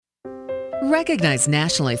Recognized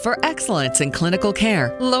nationally for excellence in clinical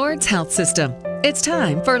care, Lourdes Health System. It's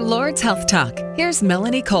time for Lourdes Health Talk. Here's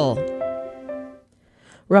Melanie Cole.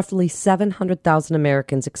 Roughly 700,000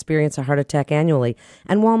 Americans experience a heart attack annually,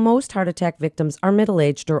 and while most heart attack victims are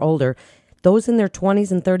middle-aged or older, those in their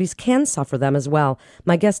 20s and 30s can suffer them as well.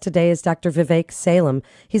 My guest today is Dr. Vivek Salem.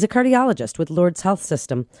 He's a cardiologist with Lourdes Health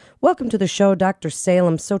System. Welcome to the show, Dr.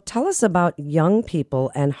 Salem. So tell us about young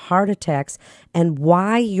people and heart attacks and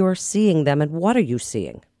why you're seeing them and what are you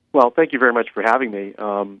seeing? Well, thank you very much for having me.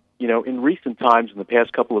 In recent times, in the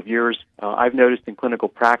past couple of years, I've noticed in clinical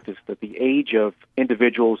practice that the age of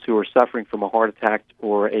individuals who are suffering from a heart attack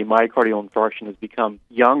or a myocardial infarction has become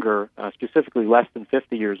younger, specifically less than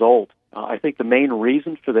 50 years old. I think the main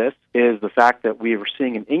reason for this is the fact that we are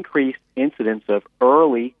seeing an increased incidence of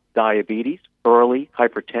early diabetes, early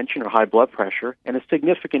hypertension or high blood pressure, and a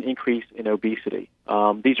significant increase in obesity.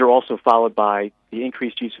 These are also followed by the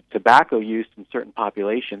increased use of tobacco use in certain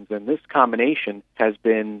populations, and this combination has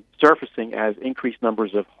been surfacing as increased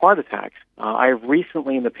numbers of heart attacks. I have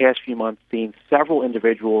recently, in the past few months, seen several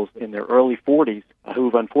individuals in their early 40s who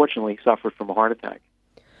have unfortunately suffered from a heart attack.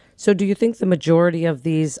 So do you think the majority of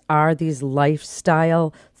these are these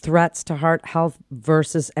lifestyle threats to heart health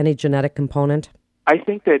versus any genetic component? I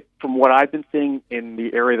think that from what I've been seeing in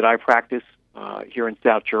the area that I practice here in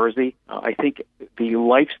South Jersey, I think the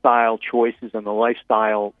lifestyle choices and the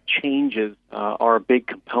lifestyle changes are a big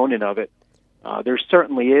component of it. There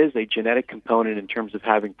certainly is a genetic component in terms of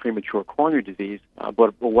having premature coronary disease,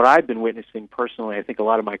 but what I've been witnessing personally, I think a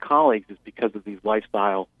lot of my colleagues, is because of these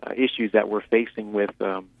lifestyle issues that we're facing with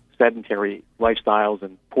sedentary lifestyles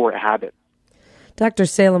and poor habits. Dr.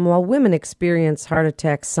 Salem, while women experience heart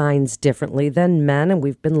attack signs differently than men, and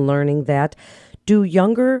we've been learning that, do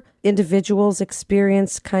younger individuals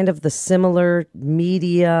experience kind of the similar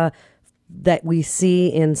media that we see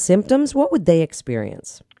in symptoms? What would they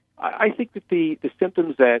experience? I think that the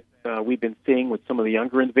symptoms that we've been seeing with some of the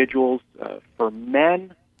younger individuals, for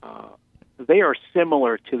men, they are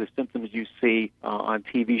similar to the symptoms you see on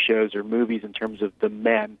TV shows or movies in terms of the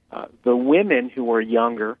men. The women who are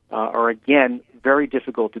younger are, again, very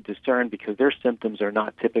difficult to discern because their symptoms are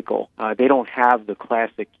not typical. They don't have the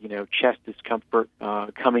classic, chest discomfort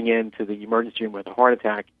coming into the emergency room with a heart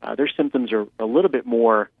attack. Their symptoms are a little bit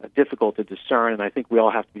more difficult to discern, and I think we all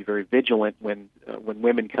have to be very vigilant when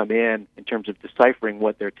women come in terms of deciphering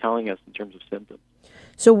what they're telling us in terms of symptoms.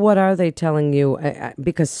 So what are they telling you?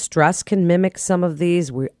 Because stress can mimic some of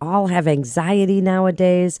these. We all have anxiety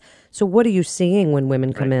nowadays. So what are you seeing when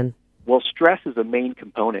women come in? Well, stress is a main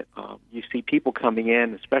component. You see people coming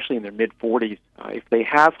in, especially in their mid-40s, if they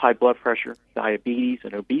have high blood pressure, diabetes,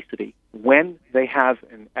 and obesity, when they have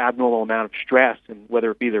an abnormal amount of stress, and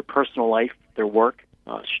whether it be their personal life, their work,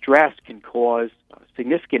 stress can cause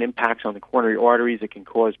significant impacts on the coronary arteries. It can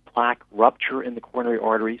cause plaque rupture in the coronary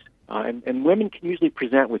arteries. And women can usually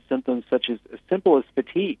present with symptoms such as simple as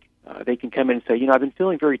fatigue. They can come in and say, I've been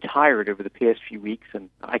feeling very tired over the past few weeks, and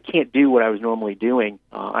I can't do what I was normally doing.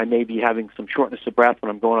 I may be having some shortness of breath when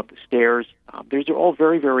I'm going up the stairs. These are all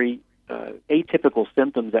very, very atypical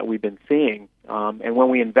symptoms that we've been seeing. And when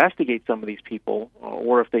we investigate some of these people,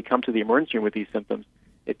 or if they come to the emergency room with these symptoms,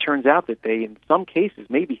 it turns out that they, in some cases,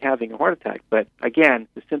 may be having a heart attack. But again,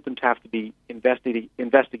 the symptoms have to be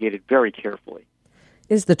investigated very carefully.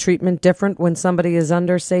 Is the treatment different when somebody is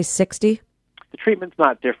under, say, 60? The treatment's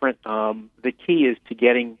not different. The key is to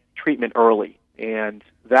getting treatment early, and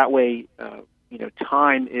that way,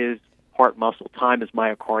 time is heart muscle, time is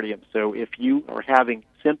myocardium. So if you are having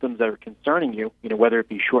symptoms that are concerning you, whether it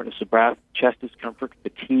be shortness of breath, chest discomfort,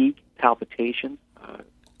 fatigue, palpitations,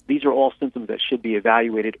 these are all symptoms that should be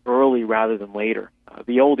evaluated early rather than later.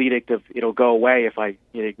 The old edict of it'll go away if I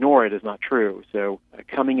ignore it is not true. So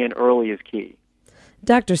coming in early is key.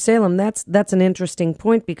 Dr. Salem, that's an interesting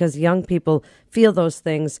point because young people feel those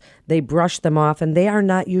things, they brush them off, and they are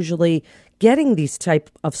not usually getting these type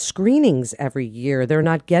of screenings every year. They're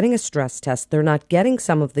not getting a stress test. They're not getting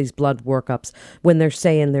some of these blood workups when they're,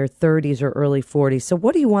 say, in their 30s or early 40s. So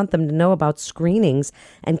what do you want them to know about screenings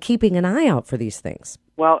and keeping an eye out for these things?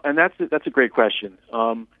 Well, and that's a great question.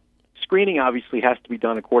 Screening obviously has to be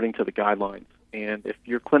done according to the guidelines. And if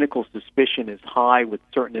your clinical suspicion is high with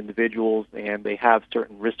certain individuals and they have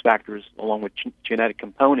certain risk factors along with genetic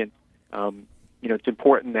components, it's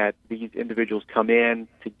important that these individuals come in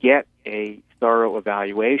to get a thorough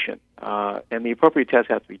evaluation. And the appropriate tests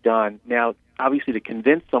have to be done. Now, obviously, to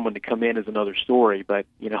convince someone to come in is another story, but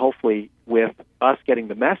hopefully with us getting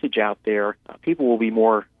the message out there, people will be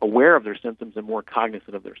more aware of their symptoms and more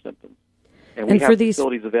cognizant of their symptoms. And we have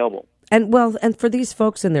facilities available. And for these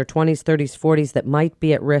folks in their 20s, 30s, 40s that might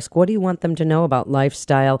be at risk, what do you want them to know about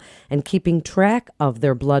lifestyle and keeping track of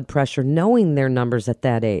their blood pressure, knowing their numbers at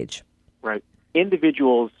that age? Right.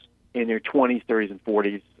 Individuals in their 20s, 30s, and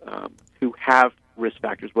 40s who have risk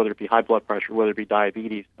factors, whether it be high blood pressure, whether it be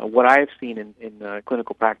diabetes, what I have seen in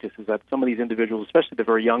clinical practice is that some of these individuals, especially the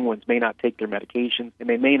very young ones, may not take their medications and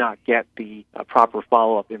they may not get the proper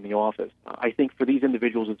follow-up in the office. I think for these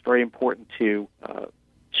individuals it's very important to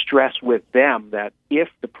stress with them that if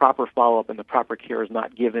the proper follow-up and the proper care is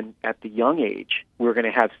not given at the young age, we're going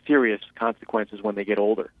to have serious consequences when they get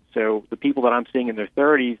older. So the people that I'm seeing in their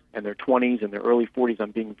 30s and their 20s and their early 40s,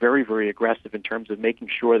 I'm being very, very aggressive in terms of making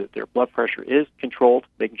sure that their blood pressure is controlled,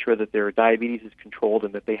 making sure that their diabetes is controlled,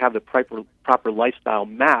 and that they have the proper lifestyle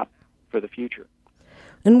map for the future.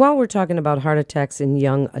 And while we're talking about heart attacks in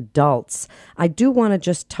young adults, I do want to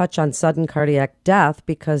just touch on sudden cardiac death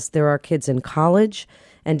because there are kids in college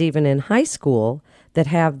and even in high school that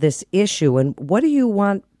have this issue. And what do you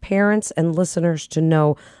want parents and listeners to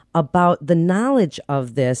know about the knowledge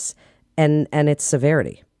of this and its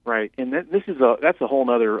severity? Right, and that's a whole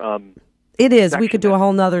other. It is. We could do a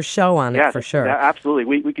whole nother show on it for sure. Absolutely,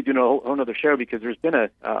 we could do a whole other show because there's been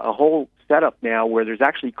a whole setup now where there's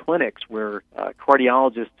actually clinics where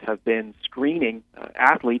cardiologists have been screening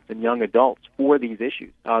athletes and young adults for these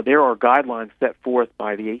issues. There are guidelines set forth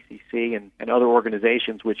by the ACC and other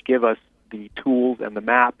organizations which give us the tools and the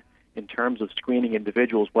map in terms of screening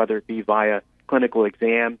individuals, whether it be via clinical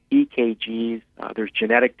exam, EKGs, there's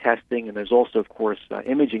genetic testing, and there's also, of course,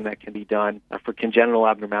 imaging that can be done for congenital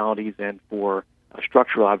abnormalities and for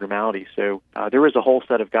structural abnormalities. So there is a whole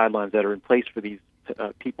set of guidelines that are in place for these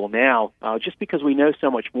people now, just because we know so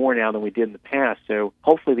much more now than we did in the past. So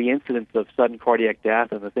hopefully the incidence of sudden cardiac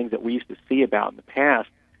death and the things that we used to see about in the past,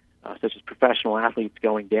 such as professional athletes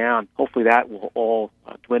going down, hopefully that will all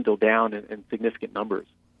dwindle down in significant numbers.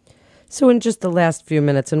 So in just the last few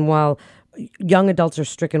minutes, and while young adults are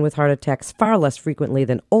stricken with heart attacks far less frequently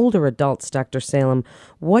than older adults, Dr. Salem,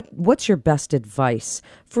 what's your best advice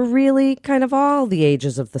for really kind of all the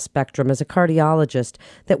ages of the spectrum as a cardiologist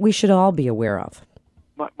that we should all be aware of?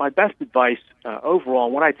 My best advice overall,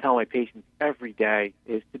 and what I tell my patients every day,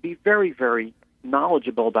 is to be very, very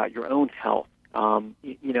knowledgeable about your own health. I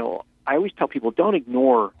always tell people don't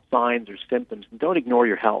ignore signs or symptoms and don't ignore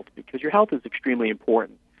your health because your health is extremely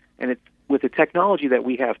important. And it's with the technology that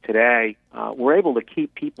we have today, we're able to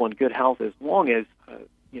keep people in good health as long as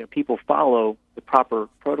people follow the proper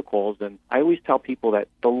protocols. And I always tell people that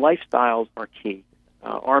the lifestyles are key.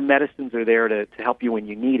 Our medicines are there to help you when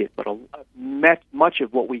you need it, but much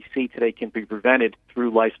of what we see today can be prevented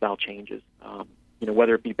through lifestyle changes.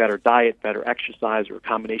 Whether it be better diet, better exercise, or a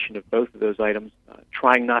combination of both of those items,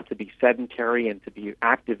 trying not to be sedentary and to be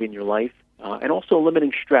active in your life. And also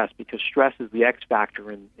limiting stress, because stress is the X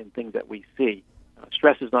factor in things that we see.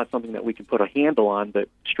 Stress is not something that we can put a handle on, but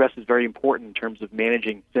stress is very important in terms of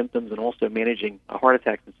managing symptoms and also managing heart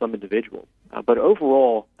attacks in some individuals. But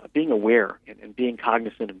overall, being aware and being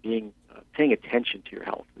cognizant and paying attention to your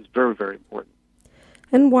health is very, very important.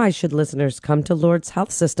 And why should listeners come to Lourdes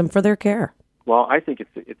Health System for their care? Well, I think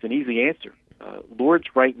it's an easy answer.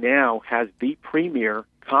 Lourdes right now has the premier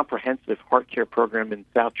comprehensive heart care program in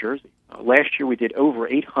South Jersey. Last year we did over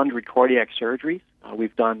 800 cardiac surgeries.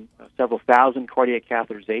 We've done several thousand cardiac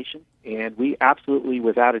catheterizations, and we absolutely,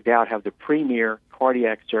 without a doubt, have the premier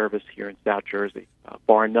cardiac service here in South Jersey.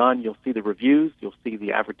 Bar none, you'll see the reviews, you'll see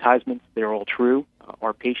the advertisements, they're all true.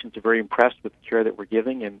 Our patients are very impressed with the care that we're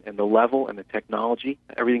giving and the level and the technology.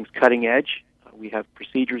 Everything's cutting edge. We have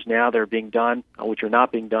procedures now that are being done, which are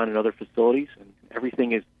not being done in other facilities, and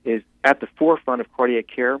everything is at the forefront of cardiac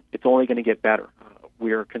care. It's only going to get better.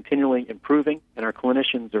 We are continually improving, and our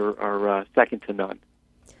clinicians are second to none.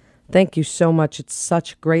 Thank you so much. It's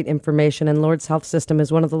such great information, and Lourdes Health System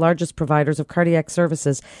is one of the largest providers of cardiac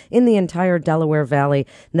services in the entire Delaware Valley.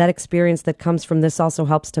 And that experience that comes from this also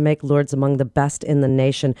helps to make Lourdes among the best in the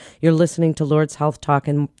nation. You're listening to Lourdes Health Talk,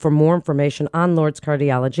 and for more information on Lourdes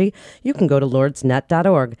cardiology, you can go to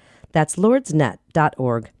lourdesnet.org. That's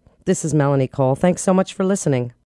lourdesnet.org. This is Melanie Cole. Thanks so much for listening.